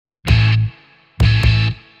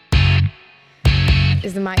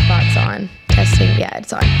Is the mic box on? Testing. Yeah,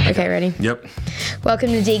 it's on. Okay, ready? Yep. Welcome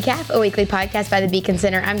to Decaf, a weekly podcast by the Beacon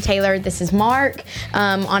Center. I'm Taylor. This is Mark.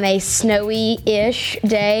 On a snowy-ish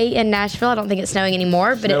day in Nashville. I don't think it's snowing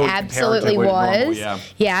anymore, but Snow it absolutely was. Normal,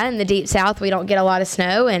 yeah, in the deep south, we don't get a lot of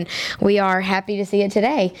snow, and we are happy to see it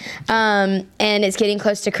today. And it's getting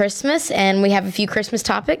close to Christmas, and we have a few Christmas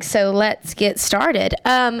topics, so let's get started.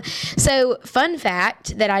 So, fun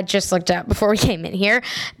fact that I just looked up before we came in here,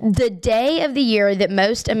 the day of the year that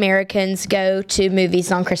most Americans go to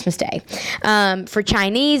movies on Christmas Day. For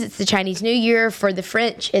Chinese, it's the Chinese New Year. For the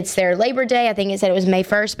French, it's their Labor Day. I think it said it was May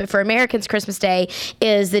 1st, but for Americans, Christmas Day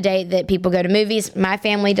is the day that people go to movies. My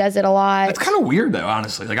family does it a lot. It's kind of weird, though,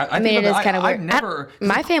 honestly. Like, I mean, think it is kind of weird. I've never...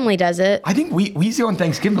 My family does it. I think we do on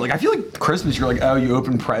Thanksgiving, but, like, I feel like Christmas, you're like, oh, you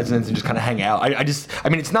open presents and just kind of hang out. I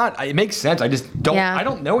mean, it's not... It makes sense. I just don't... Yeah. I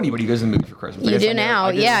don't know anybody who goes to the movie for Christmas. You do now.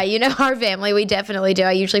 Yeah, you know our family. We definitely do.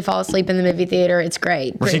 I usually fall asleep in the movie theater. It's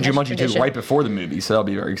great. We're seeing Jumanji 2 right before the movie, so that'll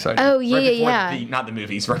be very exciting. Oh, yeah, right before yeah. Not the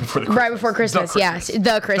movies, right before the Christmas. Right before Christmas, yes.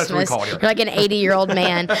 The Christmas. That's what we call it here. You're like an 80-year-old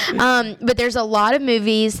man. But there's a lot of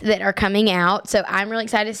movies that are coming out, so I'm really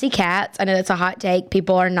excited to see Cats. I know that's a hot take.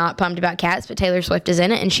 People are not pumped about Cats, but Taylor Swift is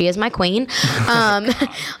in it, and she is my queen.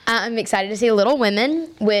 I'm excited to see Little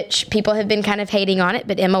Women, which people have been kind of hating on it,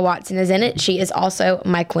 but Emma Watson is in it. She is also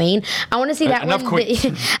my queen. I want to see that Enough one. queens.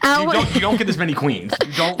 You don't get this many queens.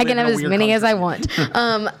 You don't I can have live in a as weird many as I country.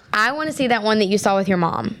 want. I want to see that one that you saw with your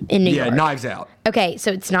mom in New York. Yeah, Knives Out. Okay,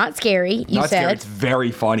 so it's not scary. You Not said scary. It's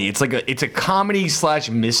very funny. It's a comedy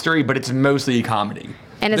 / mystery, but it's mostly a comedy.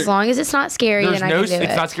 And as long as it's not scary, then I can do it.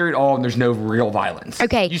 It's not scary at all, and there's no real violence.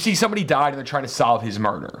 Okay. You see somebody died, and they're trying to solve his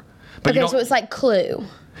murder. But Okay, so it's like Clue.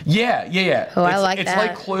 Yeah. Oh, I like it's that. It's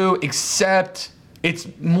like Clue, except it's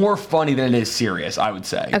more funny than it is serious, I would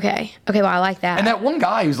say. Okay, well, I like that. And that one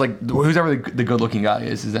guy who's ever the good-looking guy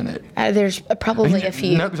is in it. There's probably a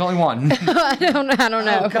few. No, there's only one. I don't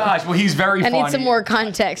know. Oh gosh, well he's very funny. I need some more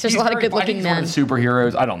context. There's a lot of good-looking men. He's one of the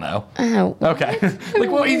superheroes. I don't know. Oh. Okay. He's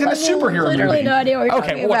in a superhero movie. Literally no idea what you're okay,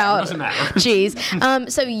 talking well, about. it doesn't matter.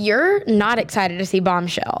 Jeez. So you're not excited to see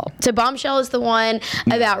Bombshell. So Bombshell is the one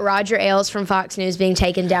about Roger Ailes from Fox News being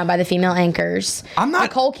taken down by the female anchors. I'm not.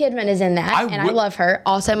 Nicole Kidman is in that, and I love her.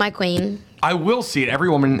 Also my queen. I will see it. Every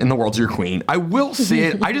woman in the world's your queen. I will see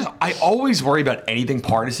it. I always worry about anything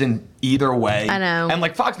partisan either way. I know. And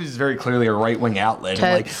like Fox News is very clearly a right-wing outlet.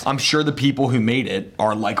 And like I'm sure the people who made it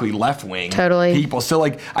are likely left-wing people. So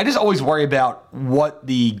like I just always worry about what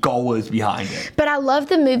the goal is behind it. But I love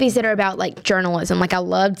the movies that are about like journalism. Like I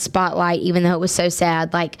loved Spotlight, even though it was so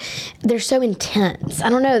sad. Like they're so intense. I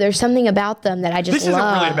don't know. There's something about them that I just love. This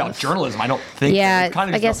isn't really about journalism. I don't think. Yeah, it's kind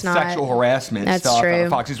of I guess about not. sexual harassment That's stuff true. on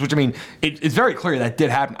Fox News, which I mean, it's very clear that did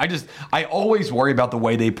happen. I always worry about the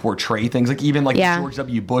way they portray things. Like even like the George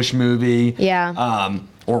W. Bush movie. Yeah.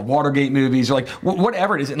 Or Watergate movies, or like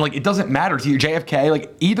whatever it is, and like it doesn't matter to you, JFK.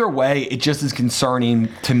 Like either way, it just is concerning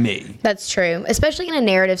to me. That's true, especially in a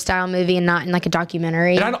narrative style movie and not in like a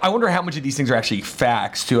documentary. And I wonder how much of these things are actually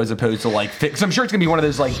facts too, as opposed to like. Because I'm sure it's gonna be one of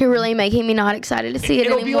those like. You're really making me not excited to see it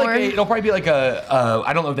anymore. It'll probably be like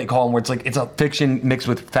I don't know what they call them, where it's like it's a fiction mixed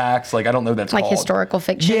with facts. Like I don't know what that's like called. Historical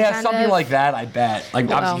fiction. Yeah, kind something of. like that. I bet.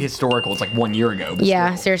 Like obviously historical. It's like 1 year ago. But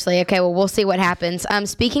Yeah, still. seriously. Okay, well, we'll see what happens.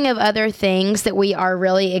 Speaking of other things that we are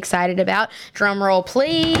really excited about, drum roll,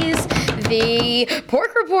 please. The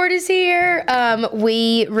Pork Report is here.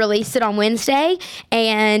 We released it on Wednesday,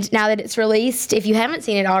 and now that it's released, if you haven't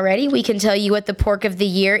seen it already, we can tell you what the Pork of the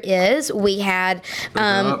Year is. We had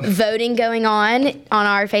voting going on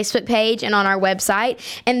our Facebook page and on our website,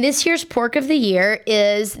 and this year's Pork of the Year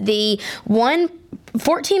is the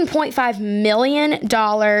 $14.5 million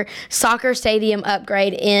soccer stadium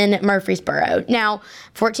upgrade in Murfreesboro. Now,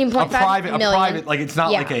 $14.5 million. A private, like it's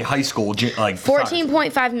not like a high school, like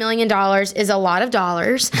 $14.5 million is a lot of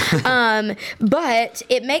dollars, but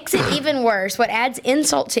it makes it even worse. What adds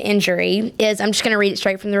insult to injury is, I'm just going to read it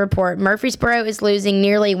straight from the report, Murfreesboro is losing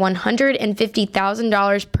nearly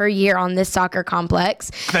 $150,000 per year on this soccer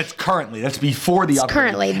complex. That's before the upgrade.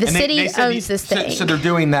 Currently. The city owns this thing. So they're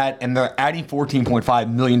doing that, and they're adding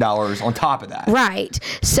 $14.5 million on top of that. Right.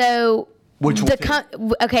 So...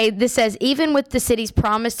 Okay, this says, even with the city's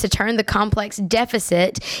promise to turn the complex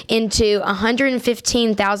deficit into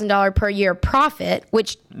 $115,000 per year profit,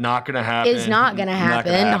 which not going to happen. Is not going to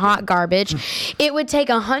happen. Hot garbage. It would take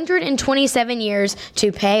 127 years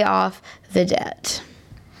to pay off the debt.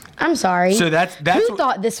 I'm sorry. So that's who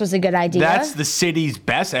thought this was a good idea? That's the city's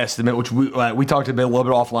best estimate, which we talked about a little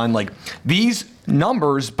bit offline. Like these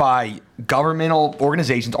numbers by governmental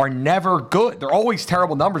organizations are never good. They're always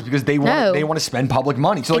terrible numbers because they want to spend public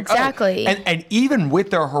money. So exactly. And even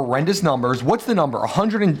with their horrendous numbers, what's the number? It's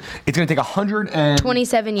going to take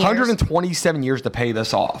 127 years. 127 years to pay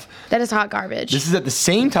this off. That is hot garbage. This is at the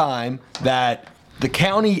same time that the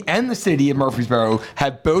county and the city of Murfreesboro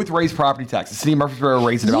have both raised property tax. The city of Murfreesboro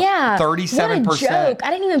raised it about 37%. What a joke.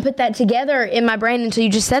 I didn't even put that together in my brain until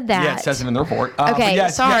you just said that. Yeah, it says it in the report. Okay,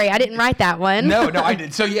 sorry, I didn't write that one. No, I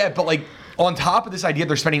did. So yeah, but like on top of this idea,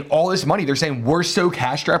 they're spending all this money. They're saying, we're so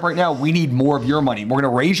cash strapped right now, we need more of your money. We're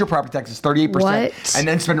going to raise your property taxes 38% and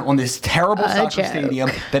then spend it on this terrible soccer stadium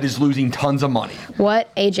that is losing tons of money. What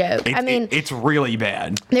a joke. It's really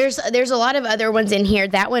bad. There's a lot of other ones in here.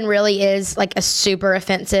 That one really is like a super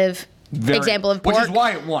offensive example of pork. Which is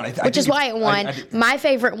why it won. My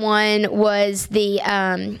favorite one was the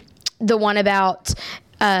one about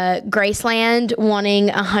Graceland wanting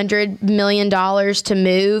 $100 million to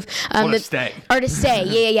move. To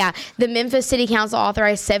stay. Yeah. The Memphis City Council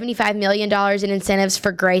authorized $75 million in incentives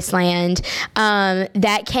for Graceland.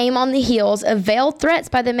 That came on the heels of veiled threats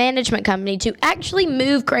by the management company to actually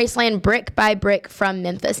move Graceland brick by brick from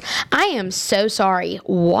Memphis. I am so sorry.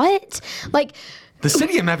 What? The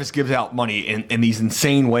city of Memphis gives out money in these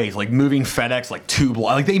insane ways, like moving FedEx like 2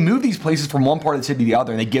 blocks. Like they move these places from one part of the city to the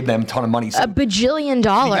other, and they give them a ton of money. So $1 bajillion.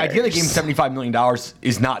 The idea they gave them $75 million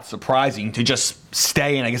is not surprising to just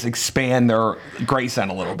stay and I guess expand their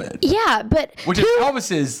Graceland a little bit. Yeah, but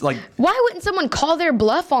Elvis is like. Why wouldn't someone call their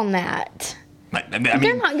bluff on that? I mean,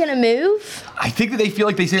 they're not going to move. I think that they feel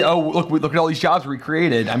like they say, "Oh, look at all these jobs we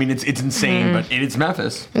created." I mean, it's insane, but it's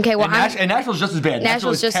Memphis. Okay, well, and Nashville's just as bad.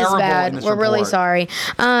 Nashville's just as bad. We're really sorry.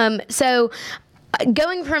 So.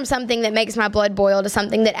 Going from something that makes my blood boil to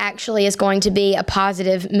something that actually is going to be a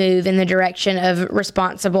positive move in the direction of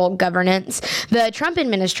responsible governance, the Trump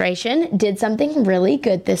administration did something really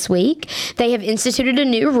good this week. They have instituted a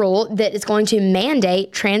new rule that is going to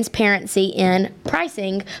mandate transparency in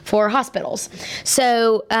pricing for hospitals.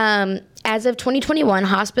 So, as of 2021,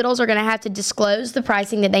 hospitals are going to have to disclose the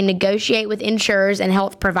pricing that they negotiate with insurers and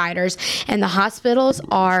health providers, and the hospitals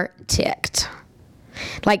are ticked.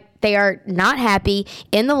 They are not happy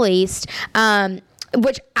in the least,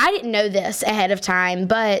 which I didn't know this ahead of time,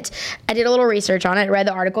 but I did a little research on it. I read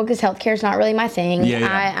the article because healthcare is not really my thing.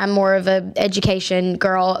 Yeah. I'm more of an education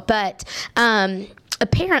girl, but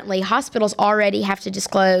apparently hospitals already have to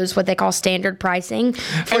disclose what they call standard pricing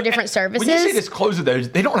for different services. When you say disclose it, though,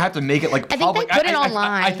 they don't have to make it like public. I think they put it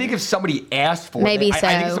online. I think if somebody asked for it, I think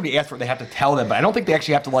if somebody asked for it, they have to tell them. But I don't think they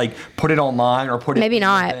actually have to put it online or put it. Maybe in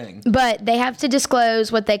not. The thing. But they have to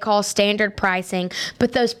disclose what they call standard pricing.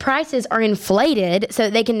 But those prices are inflated so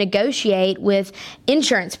that they can negotiate with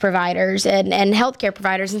insurance providers and healthcare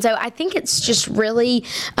providers. And so I think it's just really,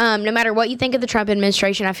 no matter what you think of the Trump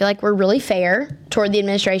administration, I feel like we're really fair toward the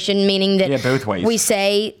administration, meaning that both ways. We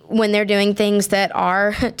say when they're doing things that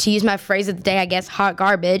are, to use my phrase of the day, I guess, hot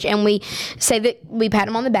garbage, and we say that we pat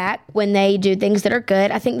them on the back when they do things that are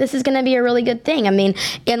good. I think this is going to be a really good thing. I mean,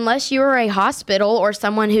 unless you're a hospital or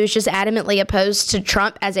someone who's just adamantly opposed to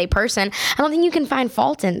Trump as a person, I don't think you can find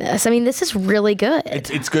fault in this. I mean, this is really good.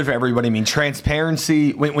 It's good for everybody. I mean,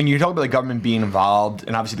 transparency, when you talk about the government being involved,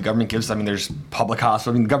 and obviously the government gives, there's public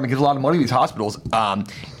hospitals, the government gives a lot of money to these hospitals.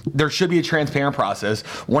 There should be a transparent process.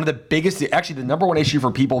 One of the biggest, actually the number one issue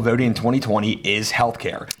for people voting in 2020 is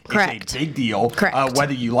healthcare. Correct. It's a big deal. Correct.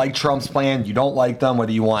 Whether you like Trump's plan, you don't like them,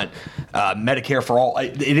 whether you want Medicare for all,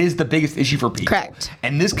 it is the biggest issue for people. Correct.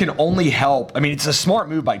 And this can only help. I mean, it's a smart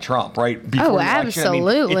move by Trump, right? Before the election.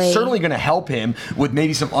 Absolutely. I mean, it's certainly going to help him with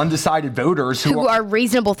maybe some undecided voters who are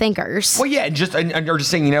reasonable thinkers. Well, yeah, and are just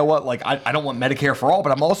saying, you know what, I don't want Medicare for all,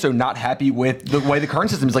 but I'm also not happy with the way the current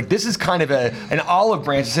system is. This is kind of an olive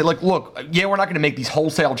branch to say, look, yeah, we're not going to make these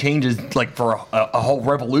wholesale changes for a whole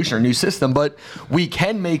revolution or new system, but we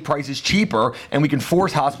can make prices cheaper and we can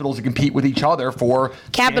force hospitals to compete with each other for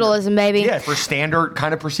capitalism, baby. Yeah, for standard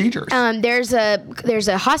kind of procedures. There's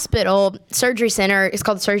a hospital surgery center. It's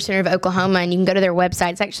called the Surgery Center of Oklahoma, and you can go to their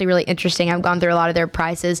website. It's actually really interesting. I've gone through a lot of their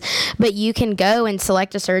prices, but you can go and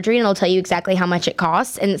select a surgery, and it'll tell you exactly how much it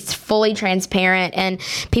costs, and it's fully transparent. And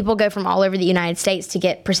people go from all over the United States to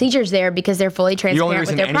get procedures there because they're fully transparent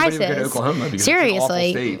with their prices. Go to Oklahoma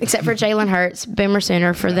seriously, except for Jalen Hurts, Boomer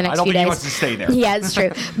Sooner for the next few days. I don't think he wants to stay there. Yeah, it's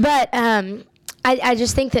true. But I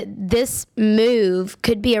just think that this move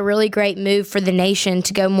could be a really great move for the nation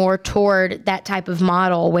to go more toward that type of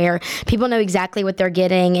model where people know exactly what they're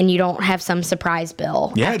getting and you don't have some surprise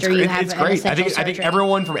bill. Yeah, after it's great. I think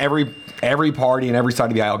everyone from every party and every side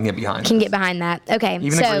of the aisle can get behind. Get behind that. Okay, even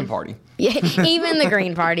the Green Party. Yeah, even the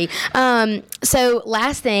Green Party. So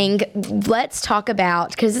last thing, let's talk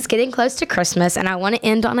about, because it's getting close to Christmas, and I want to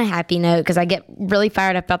end on a happy note because I get really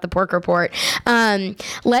fired up about the pork report.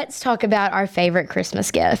 Let's talk about our favorite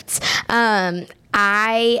Christmas gifts.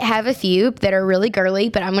 I have a few that are really girly,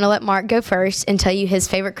 but I'm going to let Mark go first and tell you his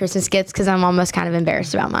favorite Christmas gifts because I'm almost kind of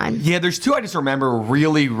embarrassed about mine. Yeah, there's two I just remember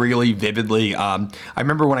really, really vividly. I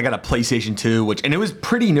remember when I got a PlayStation 2, and it was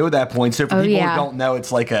pretty new at that point. So for people who don't know,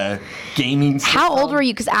 it's like a gaming system. How old were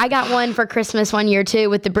you? Because I got one for Christmas one year too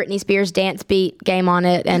with the Britney Spears dance beat game on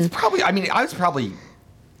it. And I was probably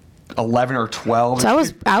 11 or 12. So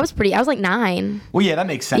I was like 9. Well, yeah, that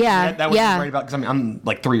makes sense. Yeah, that was right about, because I'm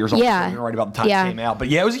like 3 years old. Yeah. So we were right about the time it came out. But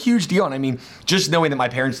yeah, it was a huge deal. And I mean, just knowing that my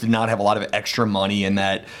parents did not have a lot of extra money and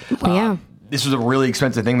that this was a really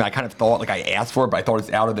expensive thing that I kind of thought, like, I asked for it, but I thought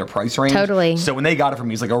it's out of their price range. Totally. So when they got it from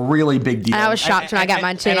me, it's like a really big deal. And I was shocked when I got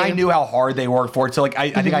mine too. And I knew how hard they worked for it. So like,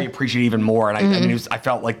 I think I appreciate it even more. And I mean, I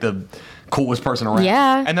felt like the coolest person around.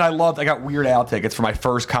 Yeah. And then I got Weird Al tickets for my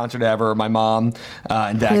first concert ever. My mom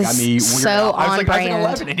and dad got me Weird Al. I was like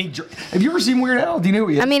 11. And have you ever seen Weird Al? Do you know who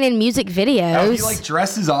he is? I mean, in music videos. He like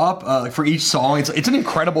dresses up for each song. It's an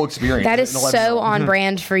incredible experience. That is so on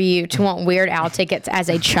brand for you to want Weird Al tickets as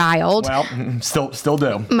a child. Well, still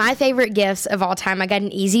do. My favorite gifts of all time, I got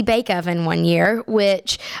an Easy Bake Oven one year,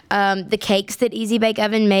 which the cakes that Easy Bake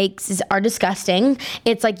Oven makes are disgusting.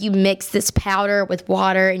 It's like you mix this powder with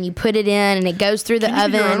water and you put it in and it goes through the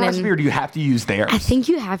oven. Can you do your own recipe, or do you have to use theirs? I think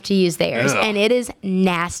you have to use theirs. Ugh. And it is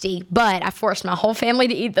nasty. But I forced my whole family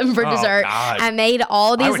to eat them for dessert. God. I made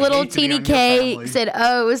all these little teeny cakes and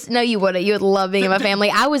no, you wouldn't. You would love being in my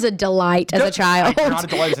family. I was a delight as a child. I'm not a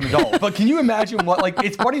delight as an adult. But can you imagine what, like,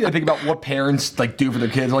 it's funny to think about what parents like do for their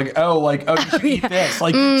kids. Like, you should eat this.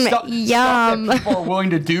 Like, stuff that people are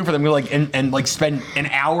willing to do for them. Like, and like spend an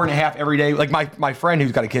hour and a half every day. Like my friend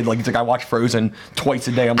who's got a kid, like, he's like, I watch Frozen twice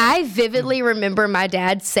a day. I vividly remember my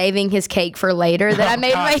dad saving his cake for later that I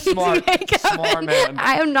made my Easy Bake Oven. Smart man.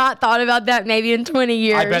 I have not thought about that maybe in 20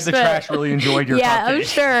 years. I bet the trash really enjoyed your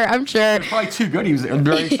cupcake. I'm sure. It's probably too good. He was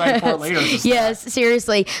very excited for it later. Yes,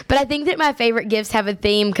 seriously. But I think that my favorite gifts have a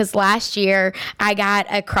theme because last year I got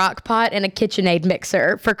a crock pot and a KitchenAid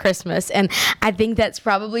mixer for Christmas. And I think that's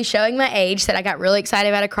probably showing my age that I got really excited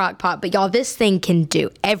about a crock pot. But y'all, this thing can do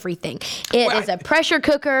everything. It is a pressure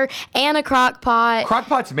cooker and a crock pot. Crock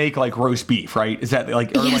pots make like roast beef, right? Is that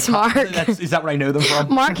like... Yes, Mark. Is that what I know them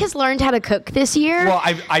from? Mark has learned how to cook this year. Well,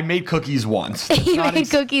 I made cookies once. He made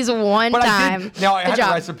cookies one time. I had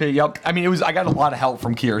a recipe. Yep. I mean, I got a lot of help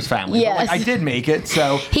from Kira's family. Yes. But, like, I did make it,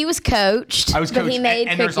 so... He was coached. I was coached. But he made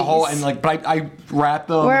and cookies. There's a whole... But I wrapped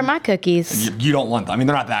them. Where are my cookies? You don't want them. I mean,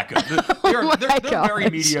 they're not that good. They're very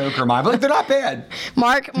mediocre, mine. But, like, they're not bad.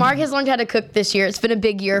 Mark has learned how to cook this year. It's been a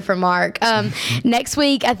big year for Mark. Next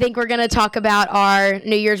week, I think we're going to talk about our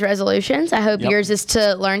New Year's resolutions. I hope yours is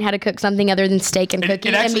to learn how to cook something other than steak and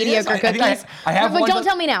cookies and mediocre cookies. I have but one. Don't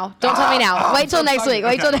tell me now. Don't tell me now. Wait till next week.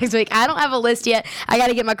 Wait till next week. I don't have a list yet. I got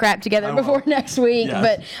to get my crap together before next week.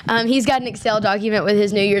 Yes. But he's got an Excel document with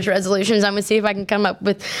his New Year's resolutions. I'm going to see if I can come up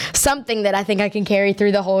with something that I think I can carry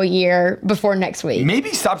through the whole year before next week.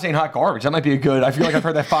 Maybe stop saying hot garbage. That might be a good. I feel like I've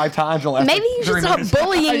heard that 5 times in the last. Maybe you should stop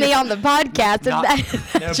bullying me on the podcast.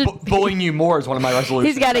 Bullying you more is one of my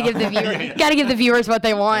resolutions. He's got to give the viewers what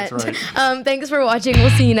they want. That's right. Thanks for watching. We'll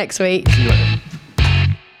see you next week. See you later.